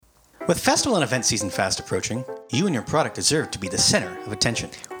With festival and event season fast approaching, you and your product deserve to be the center of attention.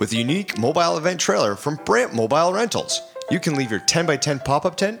 With a unique mobile event trailer from Brant Mobile Rentals, you can leave your 10x10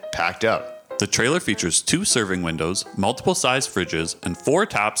 pop-up tent packed up. The trailer features 2 serving windows, multiple size fridges, and 4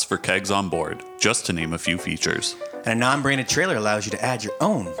 taps for kegs on board, just to name a few features. And a non-branded trailer allows you to add your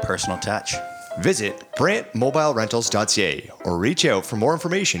own personal touch. Visit brantmobilerentals.ca or reach out for more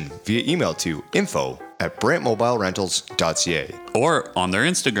information via email to info@brantmobilerentals.ca. Or on their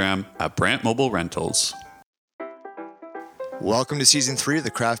Instagram at Brant Mobile Rentals. Welcome to Season 3 of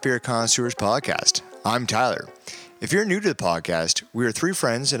the Craft Beer Connoisseurs podcast. I'm Tyler. If you're new to the podcast, we are 3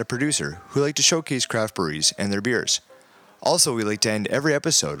 friends and a producer who like to showcase craft breweries and their beers. Also, we like to end every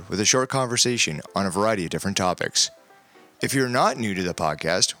episode with a short conversation on a variety of different topics. If you're not new to the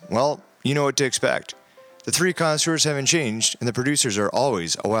podcast, well, you know what to expect. The 3 connoisseurs haven't changed, and the producers are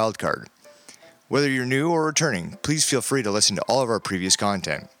always a wild card. Whether you're new or returning, please feel free to listen to all of our previous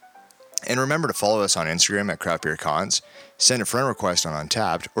content. And remember to follow us on Instagram at Craft Beer Cons, send a friend request on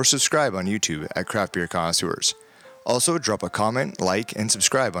Untapped, or subscribe on YouTube at Craft Beer Connoisseurs. Also, drop a comment, like, and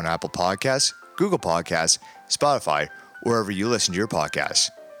subscribe on Apple Podcasts, Google Podcasts, Spotify, wherever you listen to your podcasts.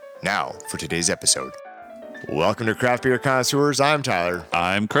 Now, for today's episode. Welcome to Craft Beer Connoisseurs. I'm Tyler.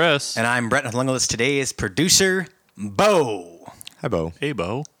 I'm Chris. And I'm Brett. Along with us today is producer Bo. Hi, Bo. Hey,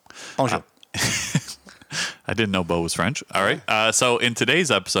 Bo. Bonjour. I didn't know Bo was French. All right. So in today's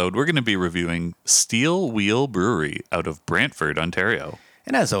episode, we're going to be reviewing Steel Wheel Brewery out of Brantford, Ontario.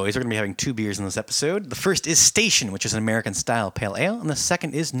 And as always, we're going to be having 2 beers in this episode. The first is Station, which is an American-style pale ale, and the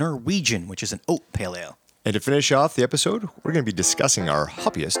second is Norwegian, which is an oat pale ale. And to finish off the episode, we're going to be discussing our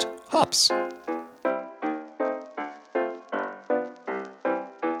hoppiest hops.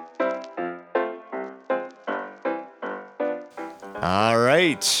 All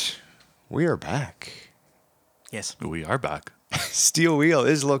right, we are back. Yes. We are back. Steel Wheel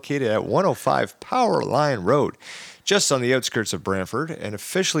is located at 105 Power Line Road, just on the outskirts of Brantford, and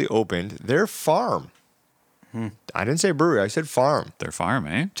officially opened their farm. I didn't say brewery, I said farm. Their farm,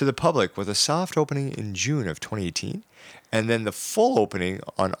 eh? To the public with a soft opening in June of 2018, and then the full opening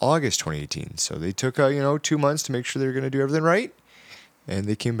on August 2018. So they took 2 months to make sure they were going to do everything right, and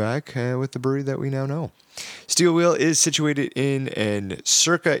they came back with the brewery that we now know. Steel Wheel is situated in an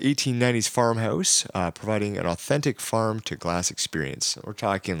circa 1890s farmhouse, providing an authentic farm-to-glass experience. We're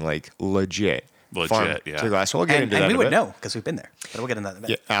talking like legit. Farm Yeah. to glass. We'll get into that. And we in a would bit. know because we've been there. But we'll get into that in a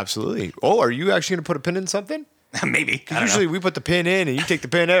Yeah, bit. absolutely. Oh, are you actually going to put a pin in something? Maybe. I Because don't usually know. we put the pin in and you take the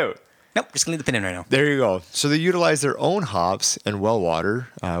pin out. Nope, just going to leave the pin in right now. There you go. So they utilize their own hops and well water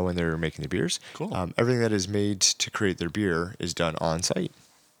when they're making the beers. Cool. Everything that is made to create their beer is done on site.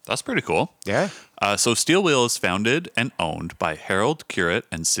 That's pretty cool. Yeah. So Steel Wheel is founded and owned by Harold Curett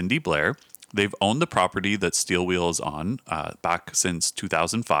and Cindy Blair. They've owned the property that Steel Wheel is on back since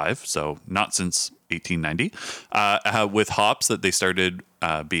 2005, so not since 1890, with hops that they started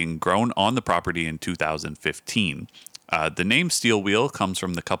being grown on the property in 2015. The name Steel Wheel comes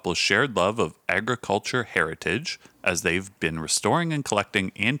from the couple's shared love of agriculture heritage, as they've been restoring and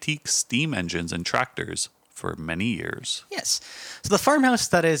collecting antique steam engines and tractors for many years. Yes. So the farmhouse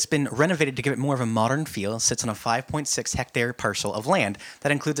that has been renovated to give it more of a modern feel sits on a 5.6 hectare parcel of land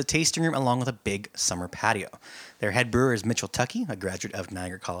that includes a tasting room along with a big summer patio. Their head brewer is Mitchell Tuckey, a graduate of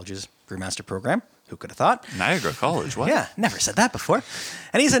Niagara College's Brewmaster program. Who could have thought? Niagara College, what? Yeah, never said that before.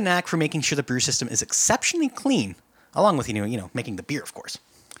 And he has a knack for making sure the brew system is exceptionally clean, along with, making the beer, of course.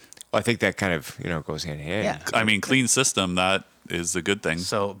 Well, I think that kind of, goes hand in hand. Yeah. I mean, clean system, that is a good thing.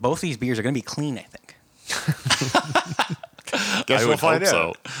 So both these beers are going to be clean, I think. Guess I we'll would find hope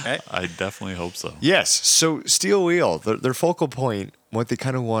out. so. Right? I definitely hope so. Yes. So Steel Wheel, their focal point, what they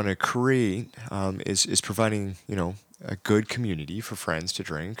kind of want to create is providing, a good community for friends to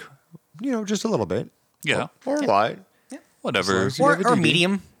drink, just a little bit. Yeah. Or a lot. Whatever. As long as you have a Or DD.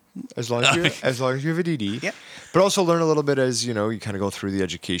 medium. As long as you have a DD. Yep. But also learn a little bit as, you kind of go through the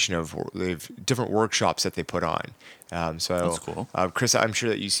education of they have different workshops that they put on. So That's cool. Chris, I'm sure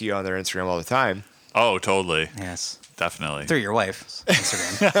that you see on their Instagram all the time. Oh, totally. Yes. Definitely. Through your wife's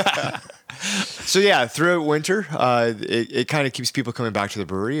Instagram. So yeah, throughout winter, it kind of keeps people coming back to the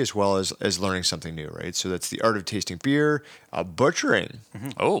brewery as well as learning something new, right? So that's the art of tasting beer, butchering,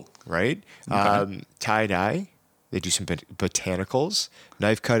 Oh, right? Tie-dye. They do some botanicals,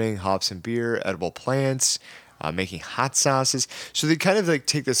 knife cutting, hops and beer, edible plants, making hot sauces. So they kind of like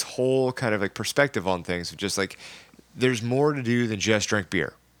take this whole kind of like perspective on things of just like there's more to do than just drink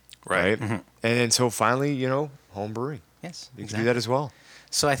beer, right? And then so finally, home brewing. Yes, You exactly. can do that as well.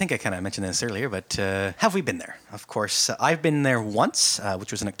 So I think I kind of mentioned this earlier, but have we been there? Of course, I've been there once,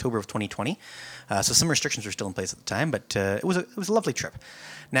 which was in October of 2020. So some restrictions were still in place at the time, but it was a lovely trip.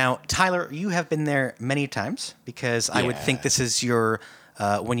 Now, Tyler, you have been there many times because I would think this is your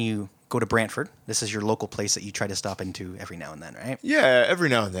when you go to Brantford, this is your local place that you try to stop into every now and then, right? Yeah, every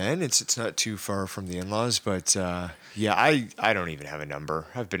now and then. It's not too far from the in-laws, but I don't even have a number.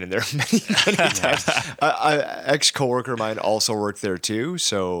 I've been in there many times. Ex-coworker of mine also worked there too,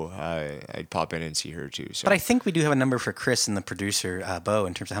 so I'd pop in and see her too. So. But I think we do have a number for Chris and the producer, Bo,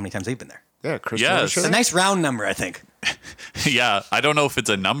 in terms of how many times they've been there. Yeah, Chris. Yes. It's a nice round number, I think. Yeah, I don't know if it's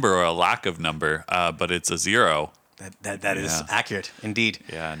a number or a lack of number, but it's a 0. That is accurate, indeed.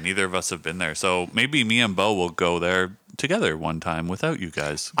 Yeah, neither of us have been there. So maybe me and Bo will go there together one time without you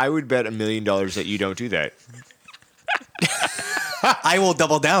guys. I would bet $1 million that you don't do that. I will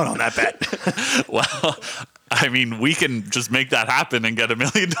double down on that bet. Well, I mean, we can just make that happen and get $1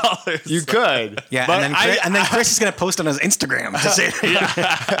 million. You could. Yeah, but and then Chris is going to post on his Instagram to say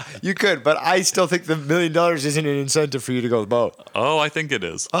you could, but I still think the $1 million isn't an incentive for you to go with Bo. Oh, I think it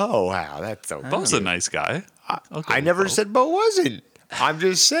is. Oh, wow. That's so Bo's a nice guy. I never said Bo wasn't. I'm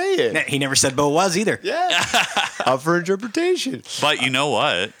just saying. He never said Bo was either. Yeah. Up for interpretation. But you know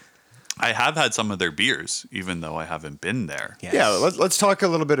what? I have had some of their beers, even though I haven't been there. Yes. Yeah, let's talk a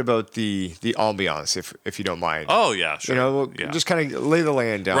little bit about the ambiance, if you don't mind. Oh, yeah, sure. You know, we'll just kind of lay the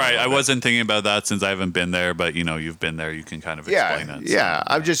land down. Right, I wasn't thinking about that since I haven't been there, but you know, you've been there, you can kind of explain it. So. Yeah.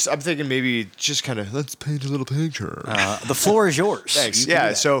 I'm thinking maybe just kind of let's paint a little picture. The floor is yours. Thanks. You can do Yeah,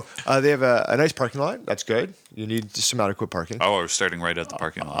 that. so they have a nice parking lot. That's good. You need just some adequate parking. Oh, we're starting right at the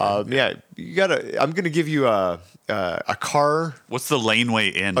parking lot. Yeah, you gotta. I'm gonna give you a car. What's the laneway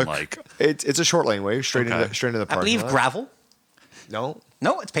in like? It's a short laneway straight into the parking I believe lot. gravel.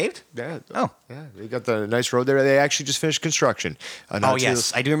 No, It's paved. yeah. Oh. Yeah. They got the nice road there. They actually just finished construction. Oh,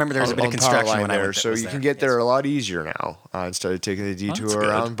 yes. I do remember there was a bit of construction when I went so was you there. can get Yes. there a lot easier now instead of taking the detour good.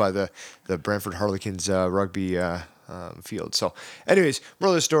 around by the Brantford Harlequins rugby field. So, anyways,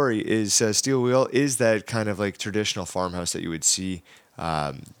 moral of the story is Steel Wheel is that kind of like traditional farmhouse that you would see.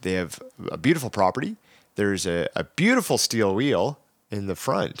 They have a beautiful property. There's a beautiful steel wheel in the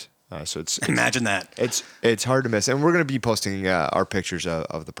front. So it's Imagine that. it's hard to miss, and we're going to be posting our pictures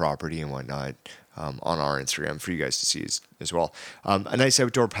of the property and whatnot on our Instagram for you guys to see as well. A nice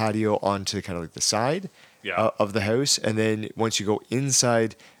outdoor patio onto kind of like the side of the house, and then once you go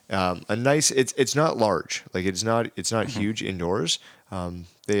inside, a nice. It's not large, like it's not huge indoors.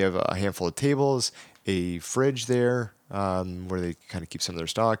 They have a handful of tables, a fridge there where they kind of keep some of their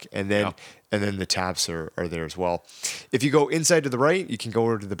stock, and then the taps are there as well. If you go inside to the right, you can go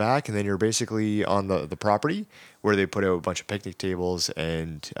over to the back, and then you're basically on the property where they put out a bunch of picnic tables,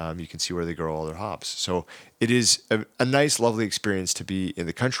 and you can see where they grow all their hops. So it is a nice, lovely experience to be in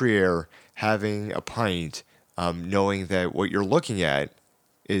the country air, having a pint, knowing that what you're looking at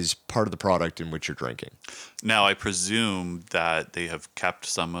is part of the product in which you're drinking. Now, I presume that they have kept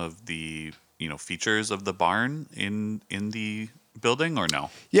some of the features of the barn in the building, or no?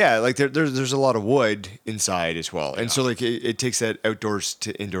 Yeah, like there's a lot of wood inside as well, and so like it takes that outdoors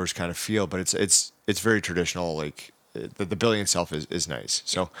to indoors kind of feel, but it's very traditional. Like the building itself is nice.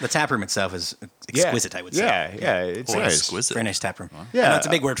 So The tap room itself is exquisite, I would say. Yeah, it's nice. Exquisite. Very nice tap room. Yeah. I know it's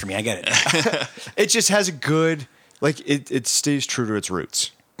a big word for me. I get it. It just has a good it stays true to its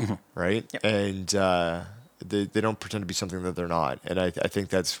roots, right? Yep. And they don't pretend to be something that they're not, and I think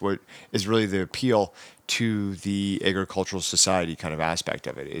that's what is really the appeal to the agricultural society kind of aspect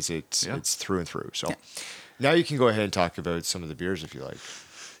of it. Is it's through and through. So now you can go ahead and talk about some of the beers if you like.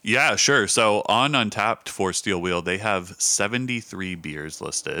 Yeah, sure. So on Untapped for Steel Wheel, they have 73 beers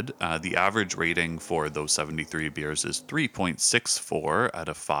listed. The average rating for those 73 beers is 3.64 out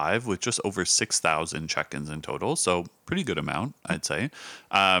of 5, with just over 6,000 check-ins in total. So pretty good amount, I'd say.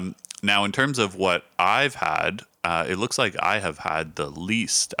 Now, in terms of what I've had, it looks like I have had the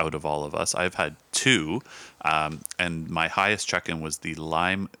least out of all of us. I've had 2, and my highest check-in was the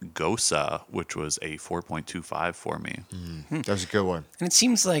Lime Gosa, which was a 4.25 for me. That was a good one. And it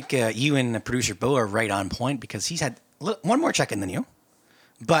seems like you and producer Bo are right on point because he's had one more check-in than you,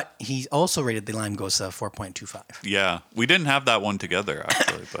 but he also rated the Lime Gosa 4.25. Yeah, we didn't have that one together,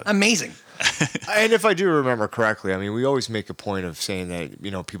 actually. But Amazing. And if I do remember correctly, I mean, we always make a point of saying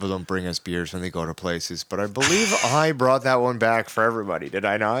that, people don't bring us beers when they go to places, but I believe I brought that one back for everybody. Did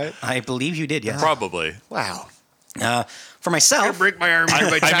I not? I believe you did, yes. probably. Wow. For myself, Break my arm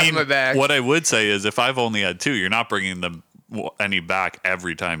by tapping my back. What I would say is if I've only had 2, you're not bringing them any back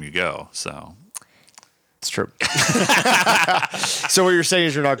every time you go. So It's true. So what you're saying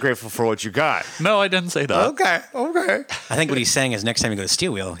is you're not grateful for what you got. No, I didn't say that. Okay. I think what he's saying is next time you go to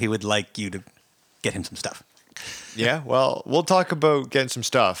Steel Wheel, he would like you to get him some stuff. Yeah, well, we'll talk about getting some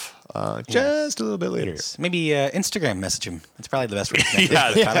stuff just a little bit later. Maybe Instagram message him. That's probably the best way to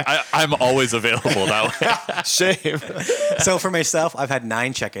connect. Yeah, I'm always available that way. Shame. So for myself, I've had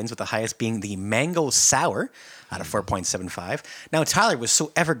 9 check-ins, with the highest being the Mango Sour out of 4.75. Now, Tyler was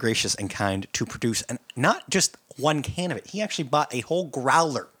so ever gracious and kind to produce not just one can of it. He actually bought a whole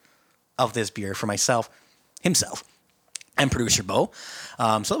growler of this beer for himself, and producer Bo.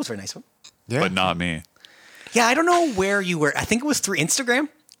 So that was very nice of him. Yeah. But not me. Yeah, I don't know where you were. I think it was through Instagram.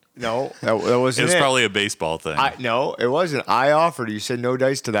 No, that wasn't It was probably a baseball thing. No, it wasn't. I offered. You said no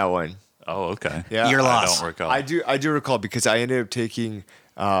dice to that one. Oh, okay. Yeah, Your I loss. don't recall. I do recall because I ended up taking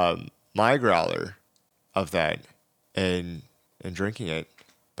my growler of that and drinking it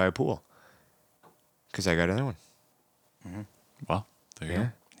by a pool because I got another one. Well, there you go.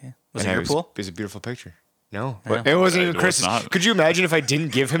 Yeah. Was And it your pool? It was a beautiful picture. No, but it wasn't even It was Chris's. not. Could you imagine if I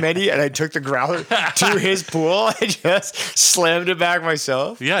didn't give him any and I took the growler to his pool and just slammed it back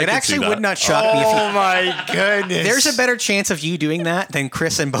myself? Yeah, I It could actually see that. would not shock me if Oh my goodness! there's a better chance of you doing that than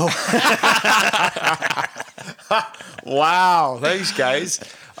Chris and Bo. Wow, thanks, guys.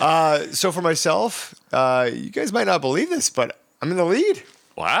 So for myself, you guys might not believe this, but I'm in the lead.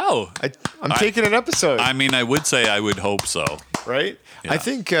 Wow. I'm taking an episode, I mean, I would say I would hope so. right? Yeah. I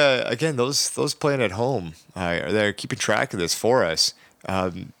think again, those playing at home, they're keeping track of this for us.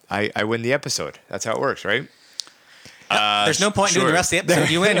 I win the episode. That's how it works, right? There's no point in doing the rest of the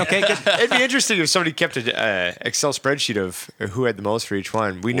episode. You win. Okay, good. It'd be interesting if somebody kept an Excel spreadsheet of who had the most for each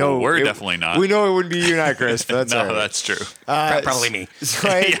one. We know we're definitely not. We know it wouldn't be you and I, Chris. But that's No, all right. that's true. Probably me. So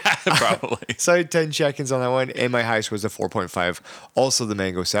I, Yeah, probably. so I had 10 check-ins on that one, and my highest was a 4.5, also the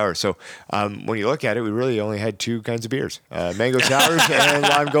Mango Sour. So when you look at it, we really only had 2 kinds of beers, Mango Sours and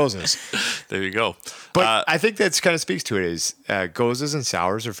Lime Gozas. There you go. But I think that's kind of speaks to it is Gozas and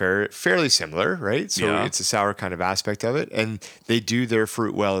Sours are fairly similar, right? So Yeah. it's a sour kind of aspect of it, and they do their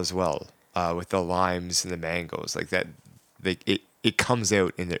fruit well as well with the limes and the mangoes like that. It comes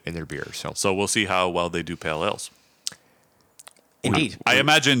out in their beer. So we'll see how well they do pale ales. Indeed. I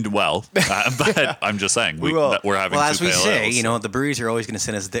imagined well, but I'm just saying will. that we're having Well, two as we pale say, ales. the breweries are always going to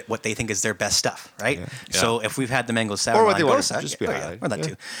send us what they think is their best stuff, right? Yeah. So if we've had the Mango Sour Or what they Lime want to Gosa, just be highlighted. or that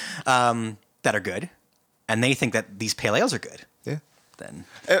too, that are good, and they think that these pale ales are good, Yeah. then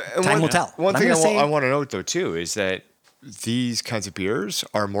And time will tell. One But I'm thing gonna say- I want to note though too is that these kinds of beers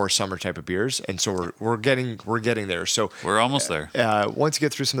are more summer type of beers, and so we're getting there. So We're almost there. once you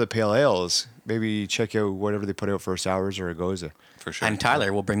get through some of the pale ales, maybe check out whatever they put out for Sours or a Goza. For sure. and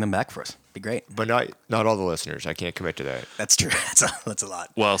Tyler will bring them back for us. Be great. But not all the listeners. I can't commit to that. That's true. That's a lot.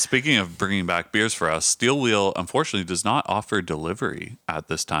 Well, speaking of bringing back beers for us, Steel Wheel unfortunately does not offer delivery at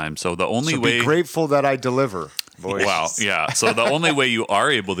this time. So the only So way be grateful that I deliver, boys. Wow, yeah. So the only way you are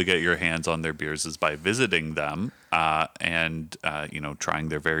able to get your hands on their beers is by visiting them and trying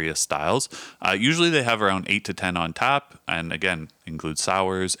their various styles. Usually they have around 8 to 10 on tap, and again include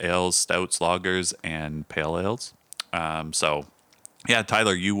sours, ales, stouts, lagers, and pale ales. Yeah,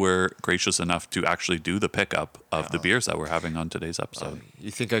 Tyler, you were gracious enough to actually do the pickup of the beers that we're having on today's episode.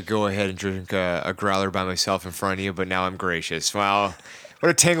 You think I'd go ahead and drink a growler by myself in front of you, but now I'm gracious. Wow. What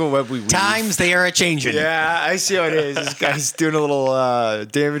a tangled web we weave. Times they are a changing. Yeah, I see how it is. This guy's doing a little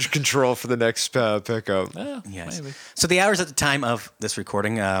damage control for the next pickup. Yes. Maybe. So the hours at the time of this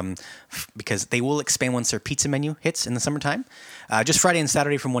recording, because they will expand once their pizza menu hits in the summertime, just Friday and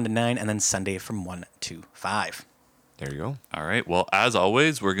Saturday from 1 to 9, and then Sunday from 1 to 5. There you go. All right. Well, as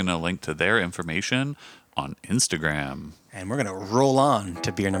always, we're going to link to their information on Instagram. And we're going to roll on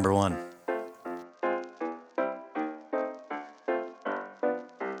to beer number 1.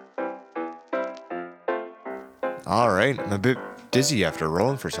 All right. I'm a bit dizzy after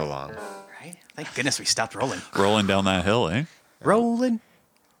rolling for so long. Right? Thank goodness we stopped rolling. Rolling down that hill, eh? Rolling,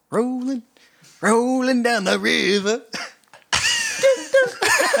 rolling, rolling down the river.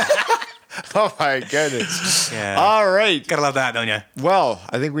 Oh, my goodness. Yeah. All right. Gotta love that, don't you? Well,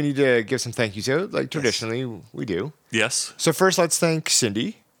 I think we need to give some thank yous out, like traditionally we do. Yes. So first, let's thank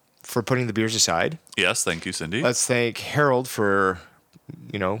Cindy for putting the beers aside. Yes. Thank you, Cindy. Let's thank Harold for,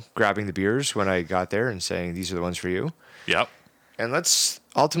 grabbing the beers when I got there and saying, these are the ones for you. Yep. And let's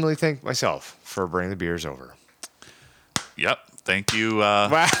ultimately thank myself for bringing the beers over. Yep. Thank you.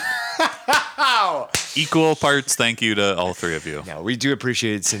 Wow. Equal parts thank you to all three of you. Yeah, we do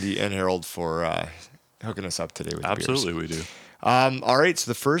appreciate Cindy and Harold for hooking us up today with the Absolutely, beers. we do. All right, so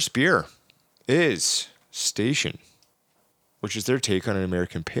the first beer is Station, which is their take on an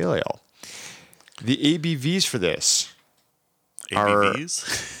American Pale Ale. The ABVs for this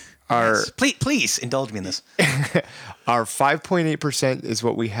ABVs? are Yes. Please indulge me in this. are 5.8% is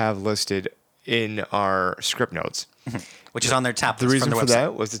what we have listed in our script notes. Which is on their tap The list reason from for their website.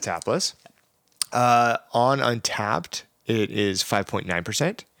 that was the tap list. On Untapped, it is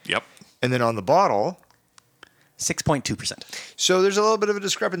 5.9%. Yep. And then on the bottle, 6.2%. so there's a little bit of a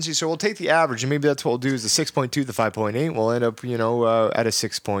discrepancy. So we'll take the average, and maybe that's what we'll do is the 6.2, the 5.8. We'll end up, at a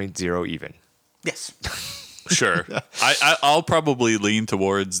 6.0 even. Yes. Sure. I'll probably lean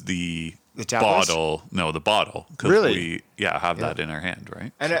towards the tap list? bottle. No, the bottle. 'Cause Really? we have that in our hand,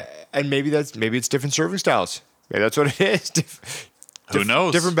 right? And maybe it's different serving styles. Maybe that's what it is. Who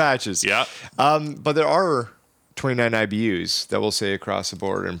knows? Different batches. Yeah. But there are 29 IBUs that we'll say across the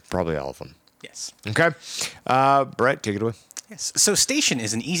board, and probably all of them. Yes. Okay. Brett, take it away. Yes. So Station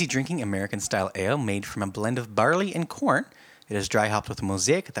is an easy drinking American style ale made from a blend of barley and corn. It is dry hopped with a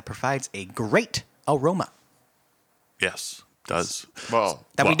mosaic that provides a great aroma. Yes. Does. Well,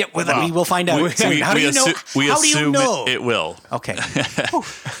 That we will find out. How do you know? We How do you assume know? it will. Okay.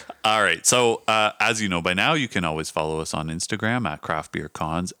 All right. So, as you know by now, you can always follow us on Instagram at Craft Beer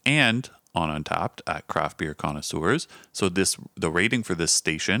Cons and on Untapped at Craft Beer Connoisseurs. So, the rating for this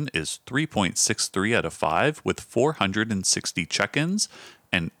station is 3.63 out of 5 with 460 check-ins,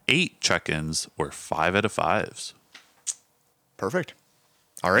 and 8 check-ins were 5 out of 5s. perfect.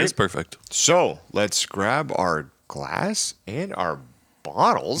 All right. It's perfect. So let's grab our glass and our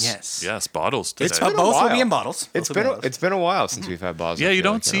bottles. Yes. Yes, bottles today. It's been a Both will while. be in bottles. It's been a while since we've had bottles. Yeah, I you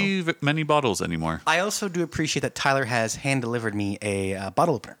feel don't like, see many bottles anymore. I also do appreciate that Tyler has hand delivered me a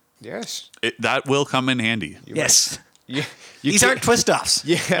bottle opener. Yes. That will come in handy. Yes. You These can't- aren't twist offs.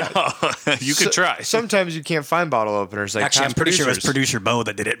 Yeah. You could try. Sometimes you can't find bottle openers. Like Actually, I'm past pretty sure it was producers. producer Bo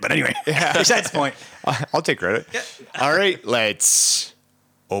that did it. But anyway, besides the point. I'll take credit. All right, let's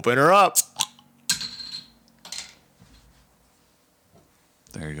open her up.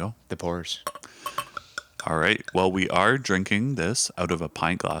 There you go. The pours. All right. Well, we are drinking this out of a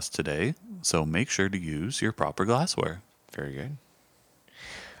pint glass today, so make sure to use your proper glassware. Very good.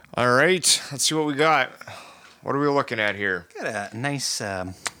 All right, let's see what we got. What are we looking at here? Got a nice,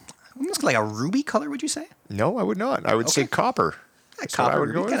 almost like a ruby color, would you say? No, I would not. I would say copper. That's what I copper,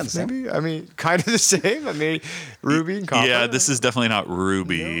 would go ruby, kinda with. the same. Maybe. I mean, kind of the same. I mean, ruby and copper. Yeah, this is definitely not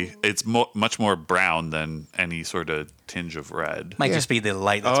ruby. It's much more brown than any sort of tinge of red. Might just be the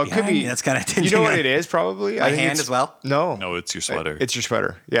light that's Oh, it could behind be. me. That's kind of You know what it is? Probably. My I think hand it's- as well? No, No, it's your sweater. It's your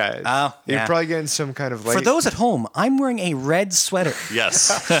sweater. Yeah. Oh, You're yeah. probably getting some kind of light. For those at home, I'm wearing a red sweater.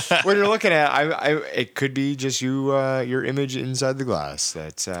 Yes. What you're looking at, it could be just you, your image inside the glass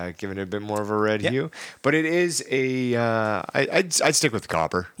that's giving it a bit more of a red hue. But it is a. I'd stick with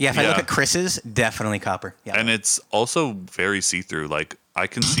copper. Yeah, if I look Yeah. at Chris's, definitely copper. Yeah. And it's also very see-through. Like, I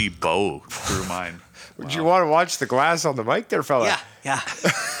can see Bo through mine. Would you want to watch the glass on the mic, there, fella? yeah.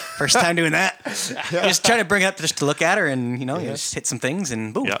 First time doing that. Just trying to bring it up just to look at her and, you just hit some things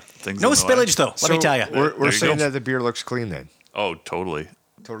and boom. Yeah, things No in the spillage, though, let me tell you. We're There you saying go. that the beer looks clean then. Oh, totally.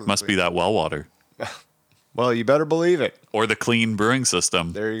 Totally Must be clean. that well water. Well, you better believe it. Or the clean brewing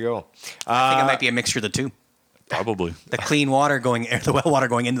system. There you go. I think it might be a mixture of the two. Probably. The clean water going, the well water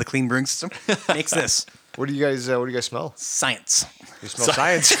going into the clean brewing system makes this What do you guys smell? science. You smell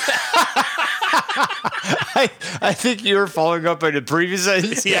science. I think you were following up on the previous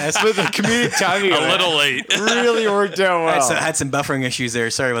sentence. Yes. With the comedic timing. A of it. little late. Really worked out well. I had some buffering issues there.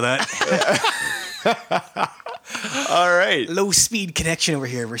 Sorry about that. All right. Low speed connection over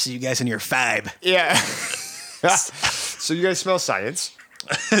here versus you guys in your fibe. Yeah. So you guys smell science,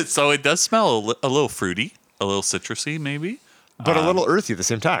 So it does smell a little fruity, a little citrusy maybe. but a little earthy at the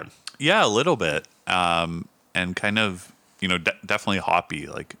same time. Yeah, a little bit. And kind of, definitely hoppy.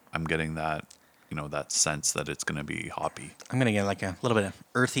 Like I'm getting that, that sense that it's going to be hoppy. I'm going to get like a little bit of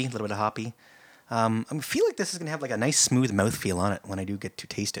earthy, a little bit of hoppy. I feel like this is going to have like a nice smooth mouthfeel on it when I do get to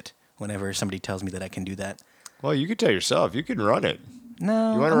taste it. Whenever somebody tells me that I can do that. Well, you can tell yourself. You can run it.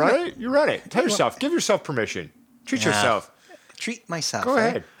 No. You want to I'm run gonna it? You run it. Tell yourself. Give yourself permission. Treat Yeah. yourself. Treat myself. Go right?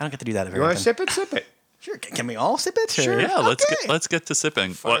 ahead. I don't get to do that very You want to often. sip it? Sip it. Sure. Can we all sip it? or- Sure. Yeah, Okay. let's get to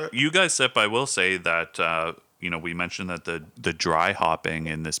sipping. Well, you guys sip. I will say that we mentioned that the dry hopping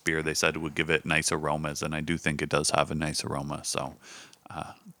in this beer, they said would give it nice aromas, and I do think it does have a nice aroma. So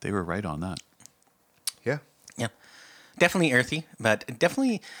they were right on that. Yeah. Yeah. Definitely earthy, but it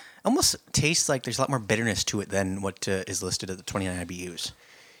definitely almost tastes like there's a lot more bitterness to it than what is listed at the 29 IBUs,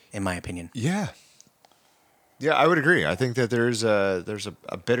 in my opinion. Yeah. Yeah, I would agree. I think that there's a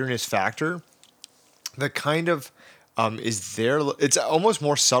bitterness factor that kind of is there. It's almost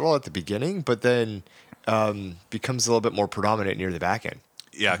more subtle at the beginning, but then becomes a little bit more predominant near the back end.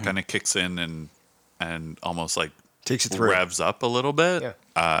 Yeah, it kind of kicks in and and almost like Takes it through. revs up a little bit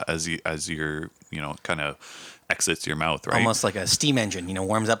Yeah. as you're kind of exits your mouth, right? Almost like a steam engine,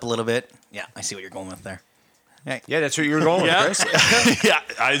 warms up a little bit. Yeah, I see what you're going with there. Right. Yeah, that's what you were going with, Chris. Yeah,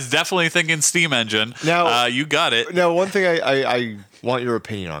 I was definitely thinking steam engine. Now- you got it. Now, one thing I want your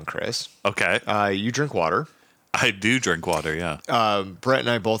opinion on, Chris. Okay, You drink water. I do drink water. Yeah. Brett and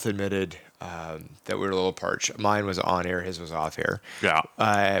I both admitted that we were a little parched. Mine was on air, his was off air.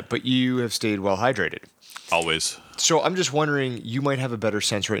 Yeah. But you have stayed well hydrated. Always. So I'm just wondering, you might have a better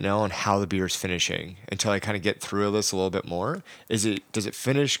sense right now on how the beer is finishing until I kind of get through this a little bit more. Does it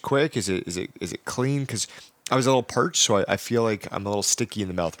finish quick? Is it clean? Because I was a little parched, so I feel like I'm a little sticky in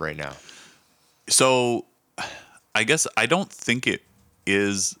the mouth right now. So, I guess I don't think it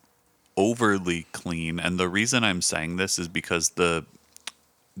is overly clean, and the reason I'm saying this is because the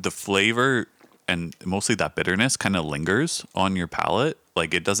flavor and mostly that bitterness kind of lingers on your palate.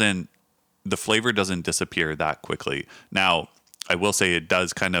 Like the flavor doesn't disappear that quickly. Now, I will say it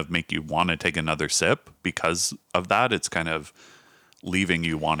does kind of make you want to take another sip because of that. It's kind of leaving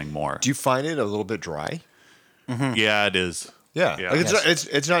you wanting more. Do you find it a little bit dry? Yeah, it is. Yeah, Yeah. like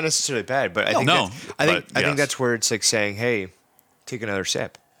it's not necessarily bad, but I think no, I think but yes. that's where it's like saying, "Hey, take another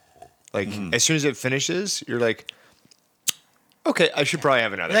sip." Like as soon as it finishes, you're like, "Okay, I should probably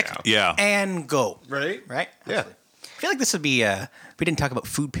have another now." Yeah. And go. Right? Right? Yeah. Absolutely. I feel like this would be, we didn't talk about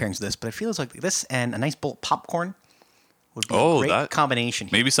food pairings with this, but it feels like this and a nice bowl of popcorn would be a great that combination.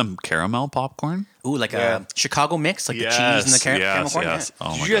 Maybe some caramel popcorn. Ooh, like Yeah. a Chicago mix, like the cheese and the caramel corn. Yes.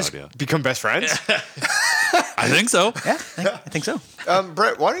 Oh Did my you guys god, yeah. become best friends? I think so. Yeah, I think so.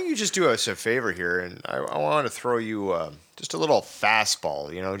 Brett, why don't you just do us a favor here, and I want to throw you just a little fastball,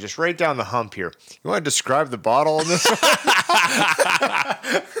 just right down the hump here. You want to describe the bottle in this one?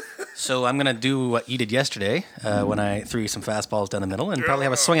 So I'm going to do what you did yesterday when I threw you some fastballs down the middle and probably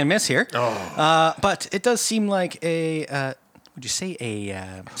have a swing and miss here. But it does seem like a, would you say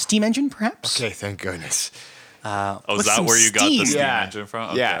a steam engine, perhaps? Okay, thank goodness. Oh, With is that some where you got the steam. steam Yeah. engine from?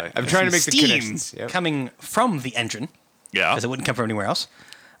 Okay. Yeah, I'm trying to make the Steam connections. Yep. coming from the engine, Yeah. because it wouldn't come from anywhere else.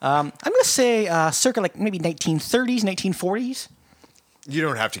 I'm going to say circa like maybe 1930s, 1940s. You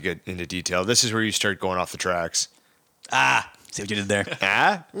don't have to get into detail. This is where you start going off the tracks. See what you did there.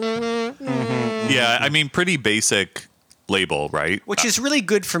 Ah? Yeah, I mean, pretty basic label, right? Which is really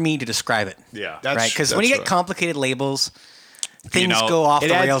good for me to describe it. Yeah. Right? Because when you get right. complicated labels, things know, go off it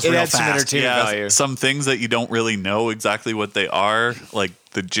the adds- rails it real adds some fast. entertainment Yeah, value. some things that you don't really know exactly what they are, like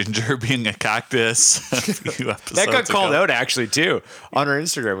the ginger being a cactus. a few That episodes got called ago. out actually too on our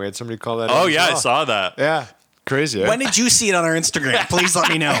Instagram. We had somebody call that. Oh out as yeah, I well. saw that. Yeah, crazy. Eh? When did you see it on our Instagram? Please let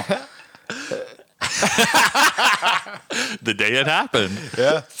me know. The day it happened.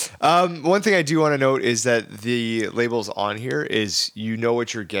 Yeah. One thing I do want to note is that the labels on here is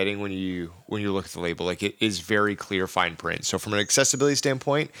what you're getting when you look at the label. Like it is very clear, fine print. So from an accessibility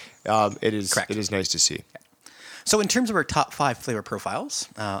standpoint, it is Correct. it is nice to see. So in terms of our top 5 flavor profiles,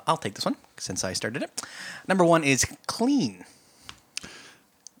 I'll take this one since I started it. Number 1 is clean.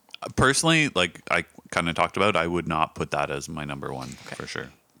 Personally, like I kind of talked about, I would not put that as my number one for sure.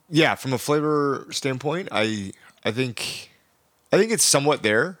 Yeah, from a flavor standpoint, I think it's somewhat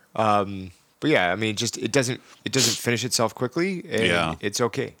there. But yeah, I mean, just it doesn't finish itself quickly. And Yeah. it's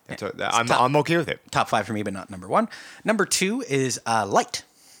okay. top. I'm okay with it. Top 5 for me, but not number 1. Number 2 is light.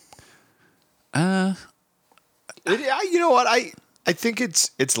 You know what? I think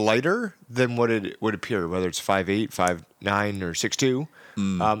it's lighter than what it would appear, whether it's 5.8, 5.9, or 6.2.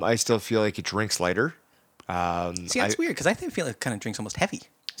 I still feel like it drinks lighter. See, that's weird because I feel like it kind of drinks almost heavy.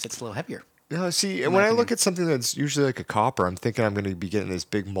 So it's a little heavier. See, and when I look at something that's usually like a copper, I'm thinking I'm going to be getting this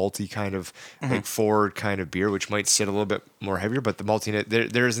big malty kind of like forward kind of beer, which might sit a little bit more heavier. But the maltiness,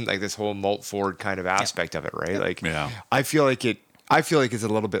 there isn't like this whole malt forward kind of aspect of it, right? Like, Yeah. I feel like it's a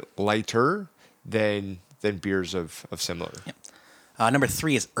little bit lighter than beers of similar. Number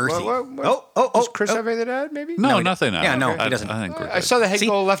 3 is earthy. What? Does Chris have anything to add? Maybe No, No, he nothing. yeah, no, I, he doesn't. I think we're I good. saw the head See,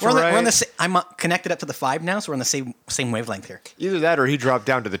 go left we're to on right. the, we're on the I'm connected up to the 5 now, so we're on the same wavelength here. Either that or he dropped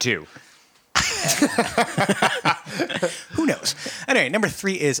down to the 2. Who knows? Anyway, number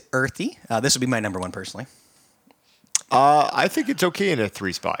 3 is earthy. This would be my number 1 personally. I think it's okay in a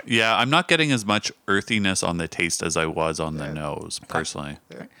 3 spot. Yeah, I'm not getting as much earthiness on the taste as I was on the nose, personally.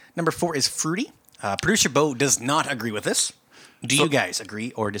 Number 4 is fruity. Producer Bo does not agree with this. Do you guys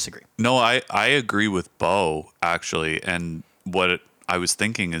agree or disagree? No, I agree with Bo, actually. And I was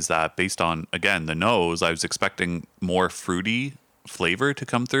thinking is that based on, again, the nose, I was expecting more fruity flavor to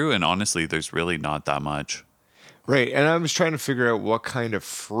come through. And honestly, there's really not that much. Right, and I was trying to figure out what kind of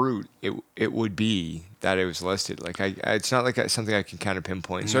fruit it would be that it was listed. Like, it's not like something I can kind of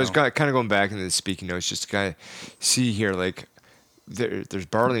pinpoint. So I was kind of going back into the speaking notes just to kind of see here, like, there's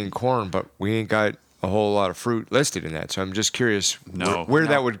barley and corn, but we ain't got a whole lot of fruit listed in that. So I'm just curious where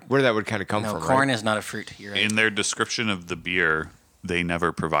that would kind of come from. Corn right? is not a fruit. You're right. In their description of the beer, they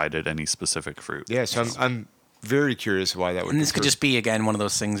never provided any specific fruit. Yeah, so I'm very curious why that would. And this could just be again one of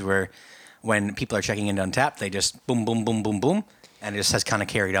those things where when people are checking into Untapped, they just boom, boom, boom, boom, boom, and it just has kind of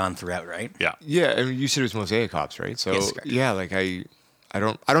carried on throughout, right? Yeah. Yeah, and you said it was mosaic hops, right? So Yes, correct. yeah, like I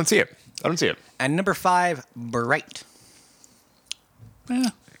don't see it. I don't see it. And number 5, Bright. Yeah.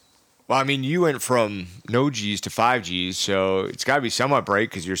 Well, I mean, you went from no G's to 5 G's, so it's got to be somewhat bright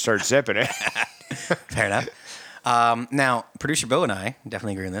because you start sipping it. Fair enough. Now, producer Bo and I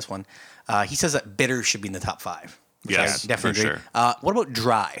definitely agree on this one. He says that bitter should be in the top 5. which I Yes, definitely for agree. sure. What about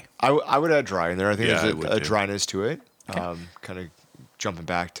dry? I would add dry in there. I think Yeah, I there's would a too. dryness to it. Kind of jumping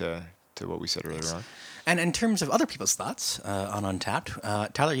back to what we said earlier on. And in terms of other people's thoughts on Untapped,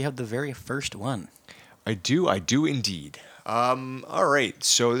 Tyler, you have the very first one. I do indeed. All right,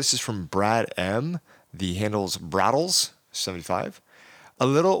 so this is from Brad M. The handle's Brattles75. A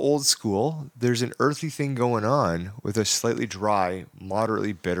little old school. There's an earthy thing going on with a slightly dry,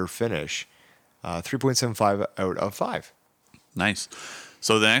 moderately bitter finish. 3.75 out of 5. Nice.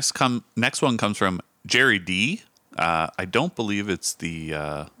 So the next one comes from Jerry D. I don't believe it's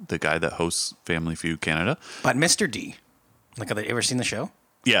the guy that hosts Family Feud Canada. But Mr. D, like, have you ever seen the show?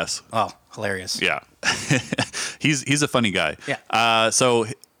 Yes. Oh, hilarious. Yeah. he's a funny guy. Yeah. So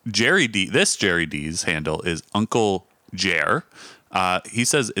Jerry D's handle is Uncle Jer. He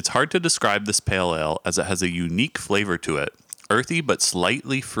says it's hard to describe this pale ale as it has a unique flavor to it. Earthy but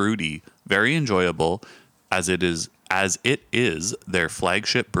slightly fruity, very enjoyable as it is their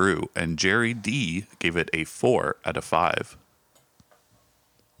flagship brew, and Jerry D gave it a 4 out of 5.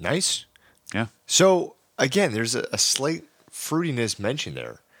 Nice. Yeah. So, again, there's a slight fruitiness mentioned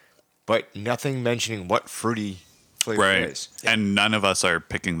there, but nothing mentioning what fruity flavor it is. And none of us are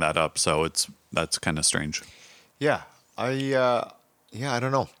picking that up, so that's kind of strange. Yeah. I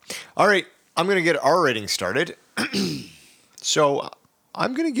don't know. All right, I'm going to get our rating started. So,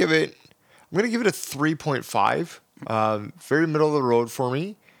 I'm going to give it a 3.5. Very middle of the road for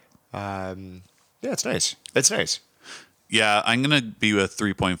me. Yeah, it's nice. It's nice. Yeah, I'm going to be with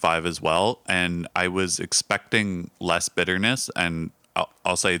 3.5 as well. And I was expecting less bitterness. And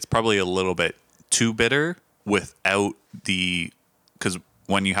I'll say it's probably a little bit too bitter without because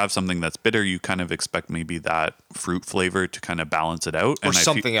when you have something that's bitter, you kind of expect maybe that fruit flavor to kind of balance it out. Or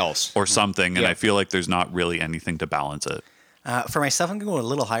something else. Or something. And Yeah. I feel like there's not really anything to balance it. For myself, I'm going to go a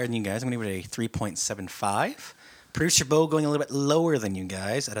little higher than you guys. I'm going to give it a 3.75. Producer Bo going a little bit lower than you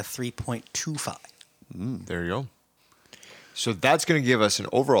guys at a 3.25. There you go. So that's going to give us an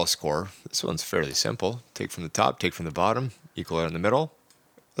overall score. This one's fairly simple. Take from the top, take from the bottom, equal out in the middle,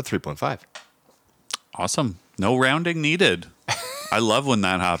 a 3.5. Awesome. No rounding needed. I love when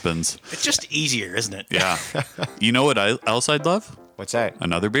that happens. It's just easier, isn't it? Yeah. You know what else I'd love? What's that?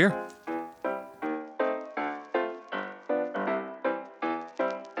 Another beer.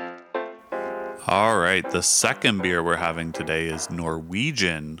 All right. The second beer we're having today is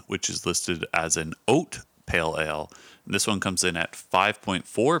Norwegian, which is listed as an Oat Pale Ale. This one comes in at 5.4%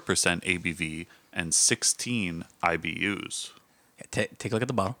 ABV and 16 IBUs. Yeah, take a look at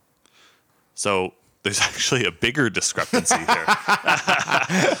the bottle. So there's actually a bigger discrepancy here.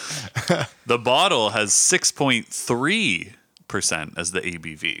 The bottle has 6.3% as the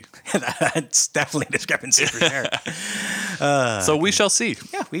ABV. That's definitely a discrepancy for sure. So we shall see.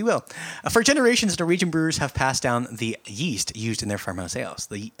 Yeah, we will. For generations, Norwegian brewers have passed down the yeast used in their farmhouse ales.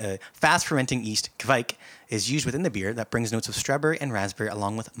 The fast-fermenting yeast, Kvike, is used within the beer that brings notes of strawberry and raspberry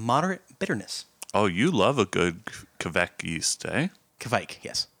along with moderate bitterness. Oh, you love a good Quebec yeast, eh? Kvike,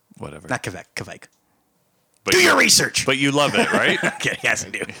 yes. Whatever. Not Quebec, Kvike. But Do your research! But you love it, right? Okay, yes, I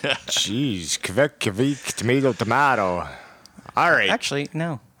do. Jeez, Quebec, tomato. All right. Actually,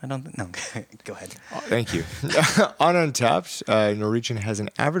 no. I don't. No, go ahead. Thank you. On Untapped, Norwegian has an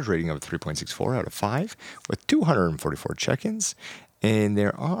average rating of 3.64 out of 5 with 244 check-ins, and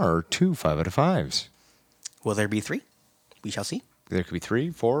there are 2 5 out of 5s. Will there be 3? We shall see. There could be 3,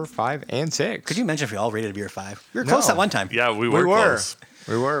 4, 5, and 6. Could you imagine if we all rated a beer 5? We were close No. at one time. Yeah, we were close.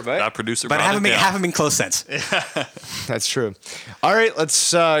 We were, but That producer But brought haven't it been, down. haven't been close since. that's true. All right,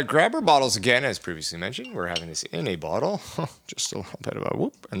 let's grab our bottles again. As previously mentioned, we're having this in a bottle. Just a little bit of a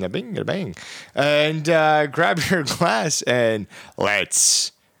whoop and a bing and a bang. And grab your glass and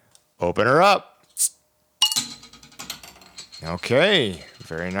let's open her up. Okay,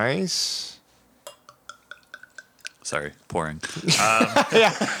 very nice. Sorry, pouring.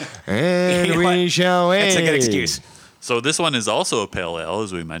 And You know we what? shall wait. That's a good excuse. So this one is also a pale ale,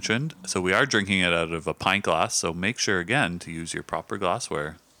 as we mentioned. So we are drinking it out of a pint glass. So make sure, again, to use your proper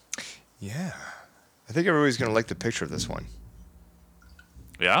glassware. Yeah. I think everybody's going to like the picture of this one.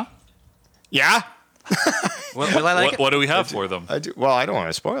 Yeah? Yeah? Will I like it? What do we have for them? I do. Well, I don't want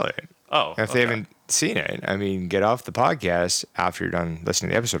to spoil it. Oh, If they haven't seen it, I mean, get off the podcast after you're done listening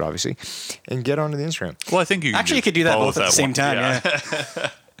to the episode, obviously, and get onto the Instagram. Well, I think you can Actually, you could do that both at the same one. time. Yeah.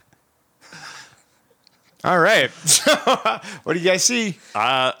 All right. So, what do you guys see?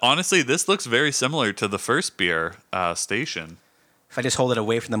 Honestly, this looks very similar to the first beer station. If I just hold it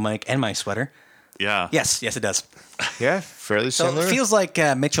away from the mic and my sweater. Yeah. Yes, it does. Yeah, fairly So similar. it feels like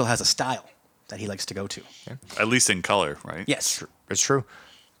Mitchell has a style that he likes to go to. At least in color, right? Yes. It's true.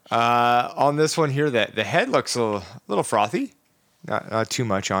 On this one here, the head looks a little frothy. Not too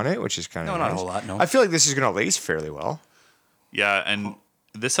much on it, which is kind of No, not a nice. whole lot, no. I feel like this is going to lace fairly well. Yeah, and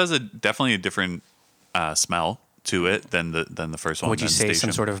this has definitely a different smell to it than the first one. Would you than say some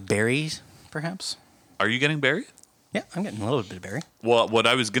Station. sort of berries, perhaps? Are you getting berry? Yeah, I'm getting a little bit of berry. Well, what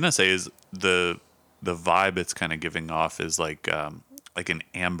I was gonna say is the vibe it's kind of giving off is like an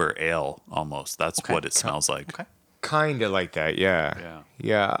amber ale almost. That's Okay. what it smells like. Okay. Kind of like that, yeah.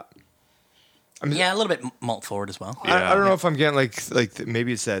 Yeah. Yeah, a little bit malt forward as well. Yeah. I don't know if I'm getting like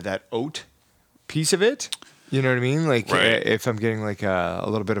maybe it's that oat piece of it. You know what I mean? Like Right. if I'm getting like a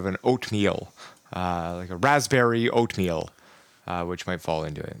little bit of an oatmeal, like a raspberry oatmeal, which might fall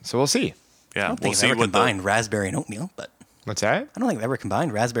into it. So we'll see. Yeah, I don't we'll think I've see ever what combined raspberry and oatmeal, but What's that? I don't think I've ever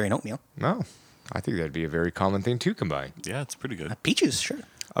combined raspberry and oatmeal. No, I think that'd be a very common thing to combine. Yeah, it's pretty good. Peaches, sure.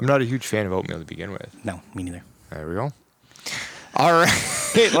 I'm not a huge fan of oatmeal to begin with. No, me neither. There we go. All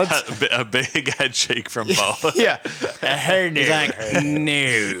right, let's. A big head shake from Bo. Yeah, He's like,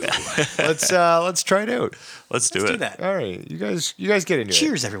 no. let's try it out. Let's do Let's it. do that. All right, you guys get into it.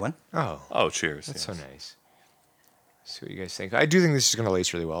 Cheers, everyone. Oh, Oh, cheers. that's so nice. See what you guys think. I do think this is going to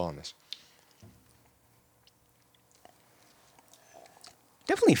lace really well on this.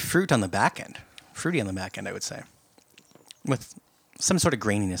 Definitely fruit on the back end. Fruity on the back end, I would say. With some sort of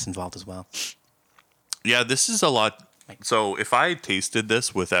graininess involved as well. Yeah, this is a lot. So if I tasted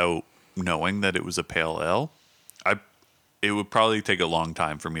this without knowing that it was a pale ale, it would probably take a long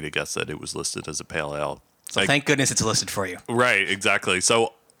time for me to guess that it was listed as a pale ale. So thank goodness it's listed for you. Right, exactly.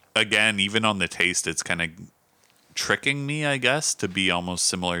 So again, even on the taste, it's kind of tricking me, I guess, to be almost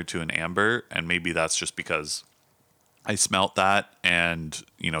similar to an amber, and maybe that's just because I smelt that, and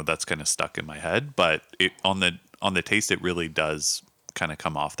that's kind of stuck in my head. But on the taste, it really does kind of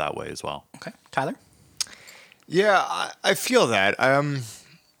come off that way as well. Okay. Tyler? Yeah, I feel that. I'm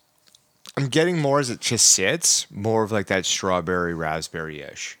getting more as it just sits, more of like that strawberry raspberry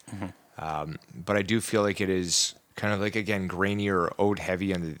ish. But I do feel like it is kind of like, again, grainy or oat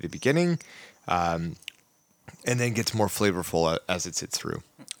heavy in the beginning, and then gets more flavorful as it sits through.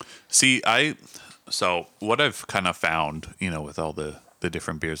 See, so what I've kind of found, with all the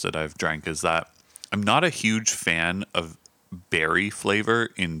different beers that I've drank is that I'm not a huge fan of berry flavor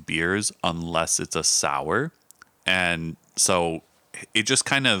in beers unless it's a sour. And so it just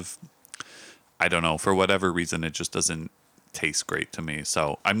kind of, I don't know, for whatever reason, it just doesn't taste great to me.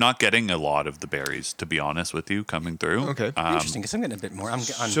 So I'm not getting a lot of the berries, to be honest with you, coming through. Okay. Interesting, because I'm getting a bit more.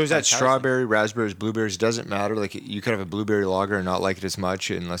 So is that strawberry, raspberries, blueberries? Doesn't matter. Like you could have a blueberry lager and not like it as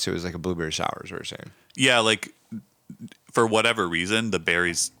much unless it was like a blueberry sour, is what you're saying. Yeah, like for whatever reason, the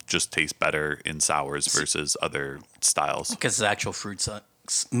berries just taste better in sours versus other styles. Because the actual fruit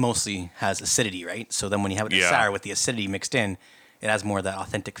mostly has acidity, right? So then when you have it in Yeah. sour with the acidity mixed in, it has more of that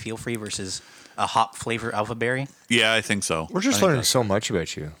authentic feel for you versus a hop flavor of a berry. Yeah, I think so. We're just learning so much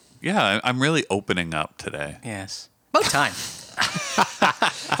about you. Yeah, I'm really opening up today. Yes. About time.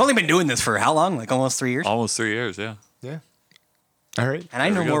 I've only been doing this for how long? Like almost 3 years? Almost 3 years, yeah. Yeah. All right. And I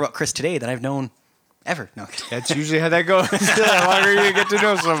There know we go. more about Chris today than I've known ever. No. That's usually how that goes. The longer you get to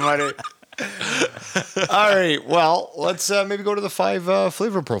know somebody. All right. Well, let's maybe go to the 5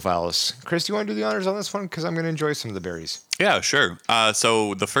 flavor profiles. Chris, do you want to do the honors on this one? Because I'm going to enjoy some of the berries. Yeah, sure.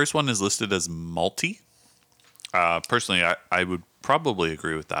 So the first one is listed as malty. Personally, I would probably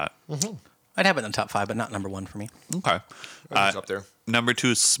agree with that. I'd have it in the top 5, but not number 1 for me. Okay. It's up there. Number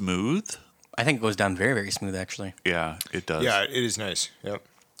 2 is smooth. I think it goes down very, very smooth, actually. Yeah, it does. Yeah, it is nice. Yep.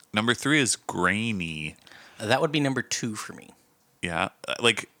 Number 3 is grainy. That would be number 2 for me. Yeah.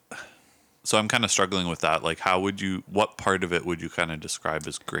 So I'm kind of struggling with that. Like, what part of it would you kind of describe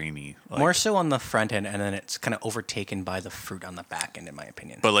as grainy? Like, More so on the front end, and then it's kind of overtaken by the fruit on the back end, in my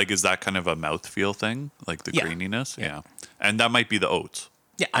opinion. but is that kind of a mouthfeel thing? Like the Yeah. graininess? Yeah. And that might be the oats.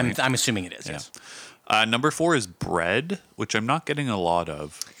 Yeah, I'm assuming it is, yes. Number 4 is bread, which I'm not getting a lot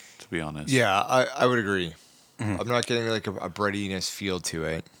of, to be honest. Yeah, I would agree. I'm not getting like a breadiness feel to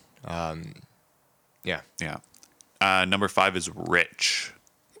it. Yeah. Yeah. Number 5 is rich.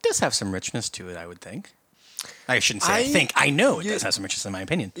 It does have some richness to it, I would think. I shouldn't say I think. I know it does have some richness in my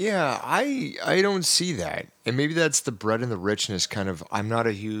opinion. Yeah, I don't see that. And maybe that's the bread and the richness kind of, I'm not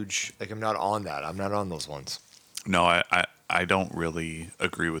on that. I'm not on those ones. No, I don't really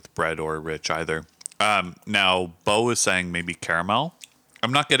agree with bread or rich either. Now, Bo is saying maybe caramel.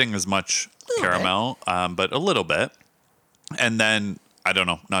 I'm not getting as much caramel, but a little bit. And then, I don't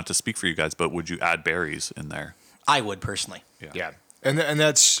know, not to speak for you guys, but would you add berries in there? I would personally. Yeah. And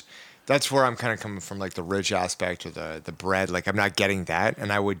that's where I'm kind of coming from, like the rich aspect or the bread. Like I'm not getting that,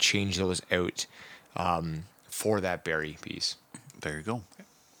 and I would change those out for that berry piece. There you go.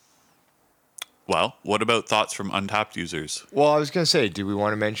 Well, what about thoughts from Untapped users? Well, I was going to say, do we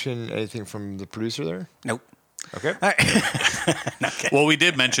want to mention anything from the producer there? Nope. Okay. All right. Well, we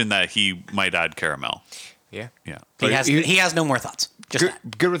did mention that he might add caramel. Yeah. Yeah. He has no more thoughts. Just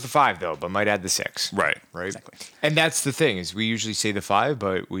that. Good with the 5 though, but might add the 6. Right. Right. Exactly. And that's the thing is we usually say the 5,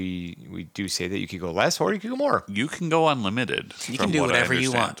 but we do say that you could go less or you could go more. You can go unlimited. You can do whatever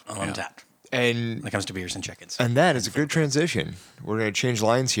you want on Untapped And when it comes to beers and chickens. And that is a good transition. We're going to change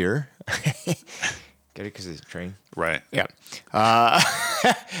lines here. Get it because it's a train. Right. Yeah.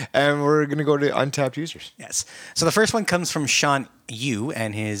 And we're going to go to Untapped users. Yes. So the first one comes from Sean Yu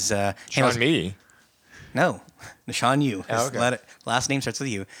and his Sean me. No, Sean Yu. His okay. last name starts with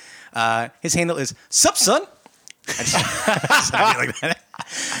U. His handle is Sup Son. I just something like that.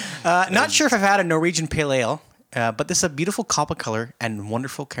 Not sure if I've had a Norwegian Pale Ale, but this is a beautiful copper color and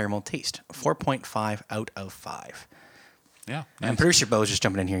wonderful caramel taste. 4.5 out of 5. Yeah. And producer Bo is just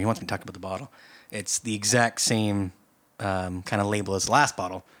jumping in here. He wants me to talk about the bottle. It's the exact same kind of label as the last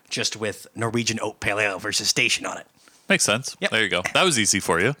bottle, just with Norwegian Oat Pale Ale versus Station on it. Makes sense. Yep. There you go. That was easy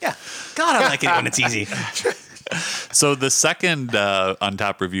for you. Yeah. God, I like it when it's easy. So the second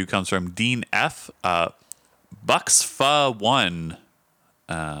Untapped review comes from Dean F. Bucks Fa 1.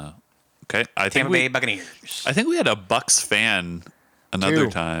 Okay. Tampa Bay Buccaneers. I think we had a Bucks fan another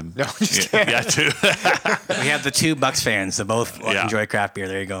time. No, just kidding. Yeah, 2. We have the 2 Bucks fans that both enjoy craft beer.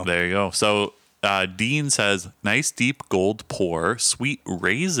 There you go. There you go. So Dean says, nice deep gold pour, sweet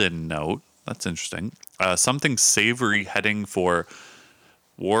raisin note. That's interesting. Something savory heading for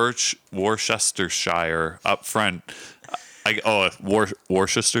Worcestershire up front.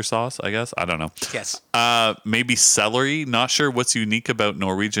 Worcester sauce, I guess. I don't know. Yes. Maybe celery. Not sure what's unique about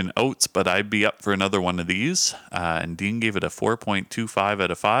Norwegian oats, but I'd be up for another one of these. And Dean gave it a 4.25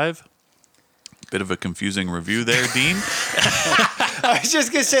 out of 5. Bit of a confusing review there, Dean. I was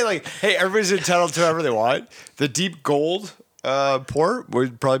just going to say, like, hey, everybody's entitled to whatever they want. The deep gold pour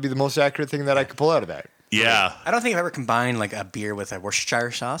would probably be the most accurate thing that I could pull out of that. Yeah. I don't think I've ever combined like a beer with a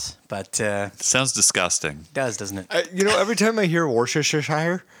Worcestershire sauce, but Sounds disgusting. it does, doesn't it? Every time I hear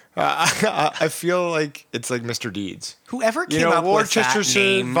Worcestershire, I feel like it's like Mr. Deeds. Whoever came up with that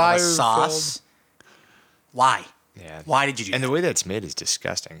name of a sauce, why? Yeah. Why did you do And that? the way that's made is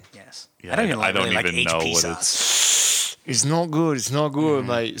disgusting. Yes. Yeah, I don't even I don't like even know HP what sauce. It's not good. It's not good,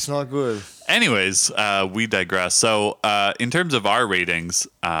 mate. It's not good. Anyways, we digress. So, in terms of our ratings,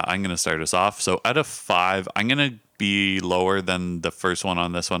 I'm going to start us off. So, out of 5, I'm going to be lower than the first one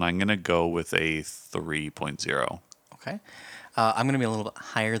on this one. I'm going to go with a 3.0. Okay. I'm going to be a little bit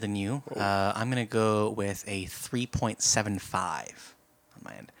higher than you. I'm going to go with a 3.75 on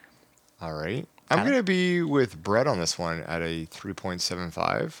my end. All right. I'm going to be with Brett on this one at a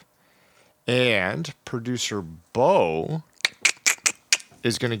 3.75. And producer Bo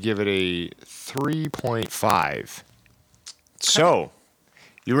is going to give it a 3.5. So,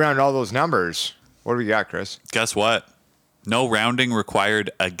 you round all those numbers. What do we got, Chris? Guess what? No rounding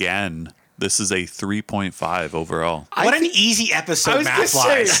required again. This is a 3.5 overall. What an easy episode,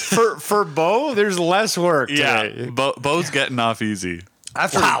 math-wise. for Bo, there's less work Yeah, today. Bo's getting off easy.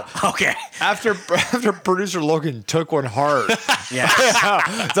 Wow. Okay. After producer Logan took one hard, Yes.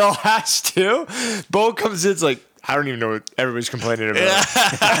 the last 2, Bo comes in, it's like, I don't even know what everybody's complaining about.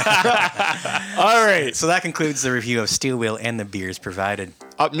 All right. So that concludes the review of Steel Wheel and the beers provided.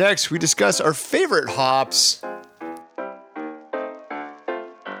 Up next, we discuss our favorite hops.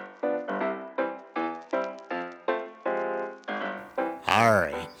 All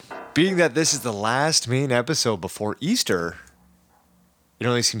right. Being that this is the last main episode before Easter, it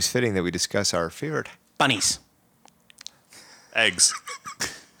only seems fitting that we discuss our favorite Bunnies. Eggs.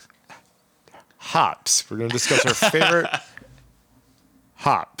 hops. We're going to discuss our favorite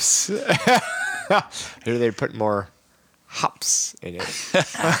hops. Here they put more hops in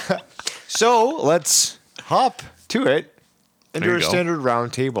it. So let's hop to it and There do you a go. standard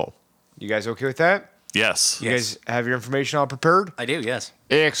round table. You guys okay with that? Yes. You guys have your information all prepared? I do, yes.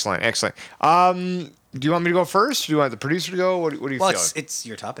 Excellent. Do you want me to go first? Do you want the producer to go? What do you Well, feel? it's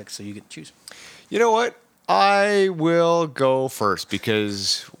your topic, so you get to choose. You know what? I will go first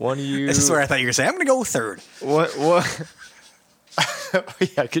because one of you. This is where I thought you were saying, I'm going to go third. What?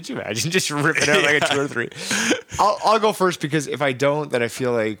 Yeah, could you imagine just ripping out like a 2 or 3? I'll go first because if I don't, then I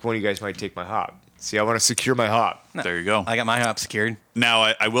feel like one of you guys might take my hop. See, I want to secure my hop. No, There you go. I got my hop secured. Now,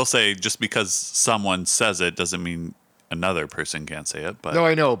 I will say, just because someone says it doesn't mean another person can't say it. But No,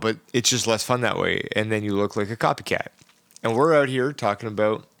 I know, but it's just less fun that way, and then you look like a copycat. And we're out here talking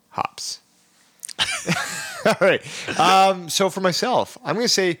about hops. All right. So for myself, I'm going to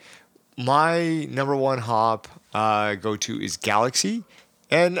say my number one hop go-to is Galaxy,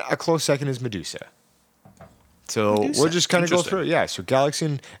 and a close second is Medusa. So Medusa. we'll just kind of go Interesting. through it. Yeah, so Galaxy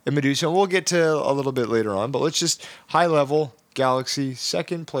and Medusa. And we'll get to a little bit later on, but let's just high level Galaxy,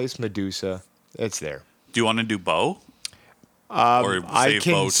 second place Medusa. It's there. do you want to do bow? Or I save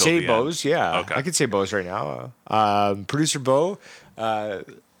can bow till say the bows, end? yeah. Okay. I can say bows right now. Producer Bo,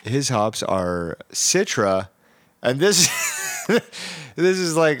 his hops are Citra, and this this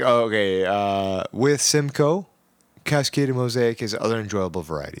is like with Simcoe, Cascade and Mosaic is other enjoyable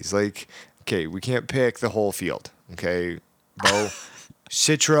varieties. Like, okay, we can't pick the whole field. Okay, Bo,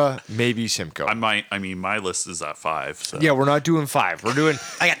 Citra, maybe Simcoe. I mean, my list is at 5. So. Yeah, we're not doing 5. We're doing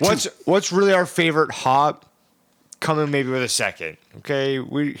I got what's really our favorite hop. Coming maybe with a second. Okay,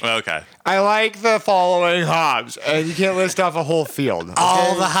 Okay. I like the following hops, and you can't list off a whole field. Okay?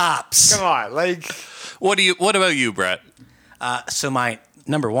 All the hops. Come on, like What about you, Brett? So my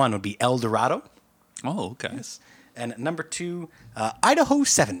number 1 would be El Dorado. Oh, okay. And number 2, Idaho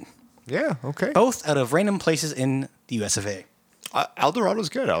 7. yeah, okay. Both out of random places in the US of A. Eldorado's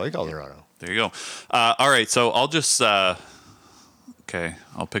good. I like Eldorado. There you go. All right, so I'll just okay.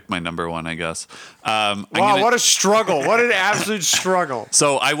 I'll pick my number 1, I guess. Wow, what a struggle! What an absolute struggle.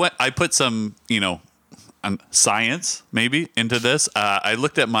 So I put some, science maybe into this. I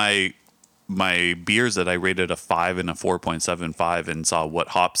looked at my beers that I rated a 5 and a 4.75 and saw what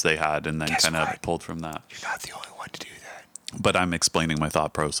hops they had, and then kind of what? pulled from that. You're not the only one to do that. But I'm explaining my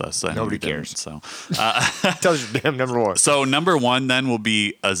thought process. I know Nobody you didn't, cares. So, Tell us your damn number 1. so number 1 then will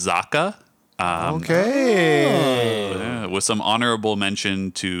be Azaka. Okay. Yeah, with some honorable mention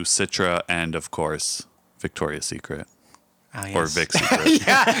to Citra and of course Victoria's Secret Ah, yes. or Vic's Secret.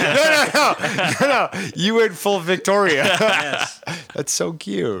 No. You went full Victoria. Yes. That's so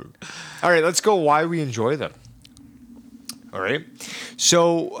cute. All right, let's go why we enjoy them. All right.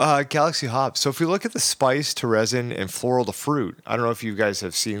 So, Galaxy hops. So, if we look at the spice to resin and floral to fruit, I don't know if you guys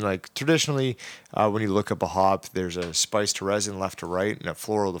have seen, like, traditionally, when you look up a hop, there's a spice to resin left to right and a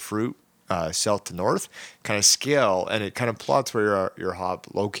floral to fruit south to north kind of scale, and it kind of plots where your hop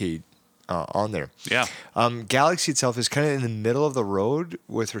locate on there. Yeah. Galaxy itself is kind of in the middle of the road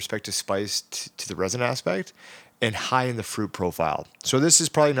with respect to spice to the resin aspect and high in the fruit profile. So this is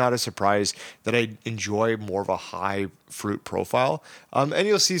probably not a surprise that I enjoy more of a high fruit profile. And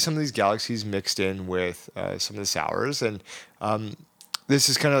you'll see some of these Galaxies mixed in with some of the sours. And this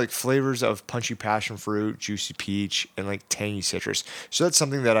is kind of like flavors of punchy passion fruit, juicy peach, and like tangy citrus. So that's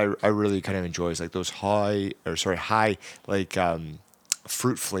something that I really kind of enjoy is like those high like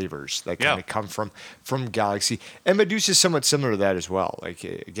fruit flavors that kind of come from Galaxy. And Medusa is somewhat similar to that as well. Like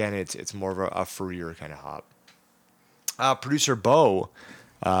again, it's more of a fruitier kind of hop. Producer Bo,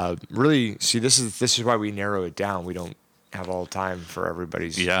 really see this is why we narrow it down. We don't have all the time for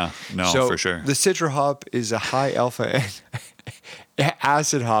everybody's. Yeah. No, So for sure. The Citra hop is a high alpha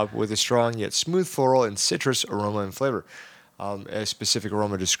acid hop with a strong yet smooth floral and citrus aroma and flavor. Specific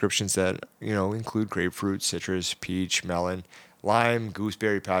aroma descriptions that include grapefruit, citrus, peach, melon, lime,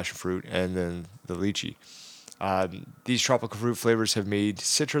 gooseberry, passion fruit, and then the lychee. These tropical fruit flavors have made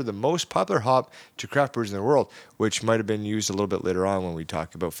Citra the most popular hop to craft brewers in the world, which might have been used a little bit later on when we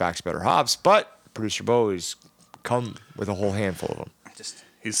talk about facts about our hops. But Producer Bo has come with a whole handful of them.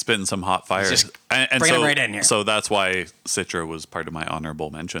 He's spitting some hot fire. Just And bring so, him right in here. So that's why Citra was part of my honorable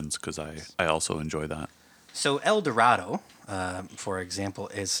mentions because I also enjoy that. So El Dorado, for example,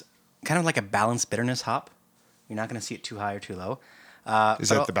 is kind of like a balanced bitterness hop. You're not going to see it too high or too low. Is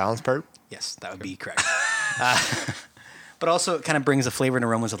that the balance part? Yes, that would be correct. But also it kind of brings the flavor and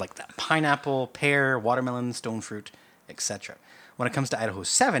aromas of like that pineapple, pear, watermelon, stone fruit, etc. When it comes to Idaho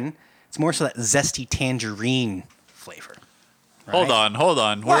 7, it's more so that zesty tangerine flavor. Hold Right?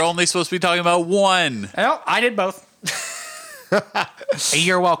 on. We're only supposed to be talking about one. Oh, I did both.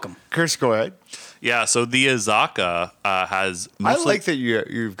 You're welcome. Chris, go ahead. Yeah, so the Azaka has I mostly... like that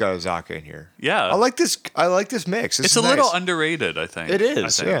you've got Azaka in here. Yeah. I like this mix. This It's is a little nice. underrated, I think. It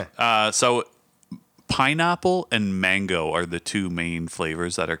is, yeah. So pineapple and mango are the two main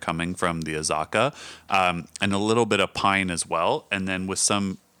flavors that are coming from the Azaka, and a little bit of pine as well, and then with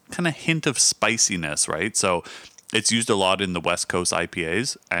some kind of hint of spiciness, right? So it's used a lot in the West Coast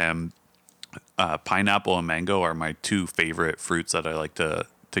IPAs, and pineapple and mango are my two favorite fruits that I like to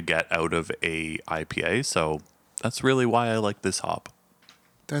get out of a IPA. So that's really why I like this hop.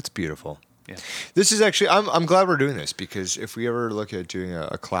 That's beautiful. Yeah. This is actually, I'm glad we're doing this, because if we ever look at doing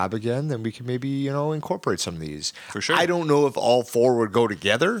a collab again, then we can maybe, incorporate some of these. For sure. I don't know if all four would go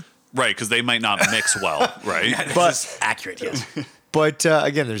together. Right, because they might not mix well, right? But is accurate, yes. But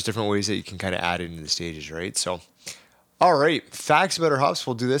again, there's different ways that you can kind of add it into the stages, right? So, all right, facts about our hops.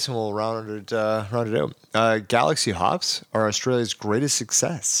 We'll do this and we'll round it out. Galaxy hops are Australia's greatest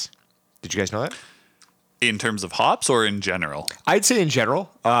success. Did you guys know that? In terms of hops or in general? I'd say in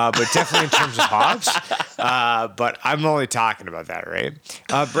general, but definitely in terms of hops. But I'm only talking about that, right?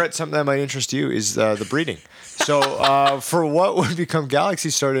 Brett, something that might interest you is the breeding. So for what would become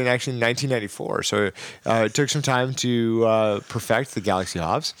Galaxy started in actually 1994. So it took some time to perfect the Galaxy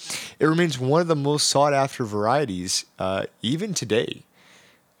hops. It remains one of the most sought after varieties even today.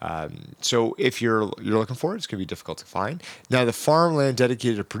 So if you're looking for it, it's going to be difficult to find. Now, the farmland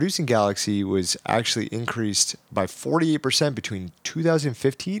dedicated to producing Galaxy was actually increased by 48% between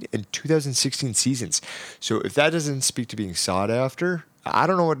 2015 and 2016 seasons. So if that doesn't speak to being sought after, I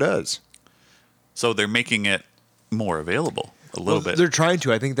don't know what does. So they're making it more available a little bit. They're trying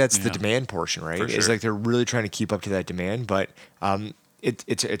to. I think that's the demand portion, right? For sure. It's like they're really trying to keep up to that demand, but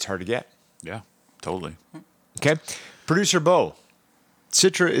it's hard to get. Yeah, totally. Okay. Producer Bo.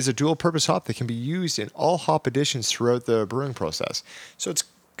 Citra is a dual-purpose hop that can be used in all hop additions throughout the brewing process. So it's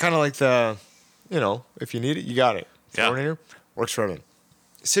kind of like if you need it, you got it. Throw it in here, works for everything.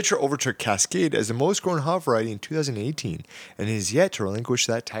 Citra overtook Cascade as the most grown hop variety in 2018 and is yet to relinquish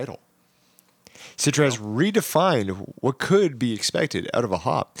that title. Citra has redefined what could be expected out of a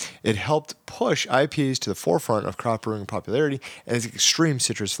hop. It helped push IPAs to the forefront of craft brewing popularity and its extreme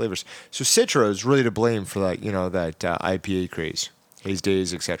citrus flavors. So Citra is really to blame for that, that IPA craze. Haze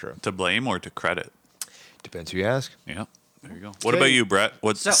days, etc. To blame or to credit? Depends who you ask. Yeah, there you go. What about you, Brett?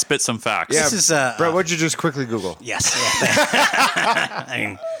 Spit some facts. This is Brett, what'd you just quickly Google? Yes. Yeah. I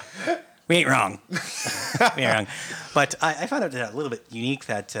mean, we ain't wrong. But I found it a little bit unique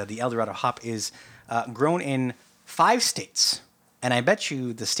that the El Dorado hop is grown in 5 states. And I bet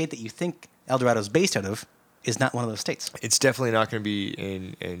you the state that you think El Dorado is based out of is not one of those states. It's definitely not going to be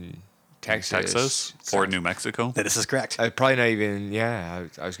in Texas or New Mexico. This is correct. Probably not even, I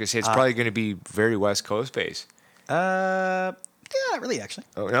was going to say it's probably going to be very West Coast based. Yeah, not really, actually.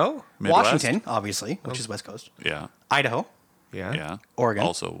 Oh, no? Midwest? Washington, obviously, which is West Coast. Yeah. Idaho. Yeah? Yeah. Oregon.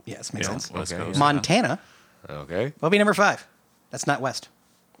 Also. Yes, makes sense. West Okay, Coast. Montana Okay. will be number 5. That's not West.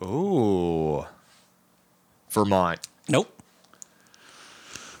 Ooh. Vermont. Nope.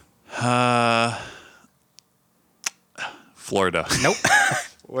 Florida. Nope.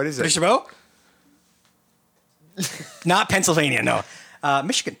 What is it? Mr. Bo? Not Pennsylvania, no.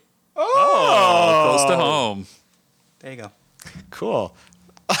 Michigan. Oh, close to home. There you go. Cool.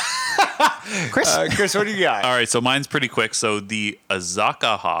 Chris? Chris, what do you got? All right, so mine's pretty quick. So the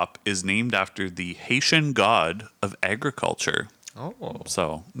Azaka hop is named after the Haitian god of agriculture. Oh.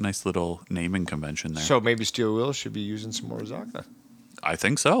 So nice little naming convention there. So maybe Steel Wheel should be using some more Azaka. I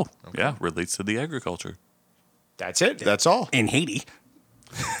think so. Okay. Yeah, relates to the agriculture. That's it. That's all. In Haiti.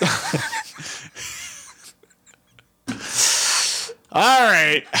 All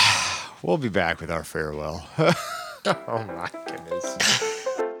right. We'll be back with our farewell. Oh, my goodness.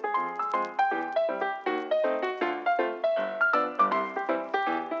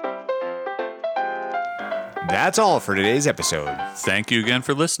 That's all for today's episode. Thank you again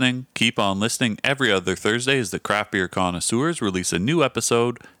for listening. Keep on listening every other Thursday as the Craft Beer Connoisseurs release a new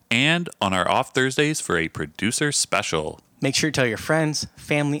episode, and on our off Thursdays for a producer special. Make sure to tell your friends,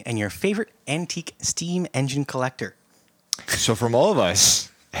 family, and your favorite antique steam engine collector. So from all of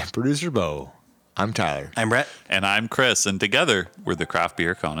us and producer Bo, I'm Tyler. I'm Brett. And I'm Chris, and together we're the Craft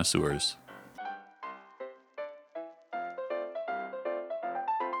Beer Connoisseurs.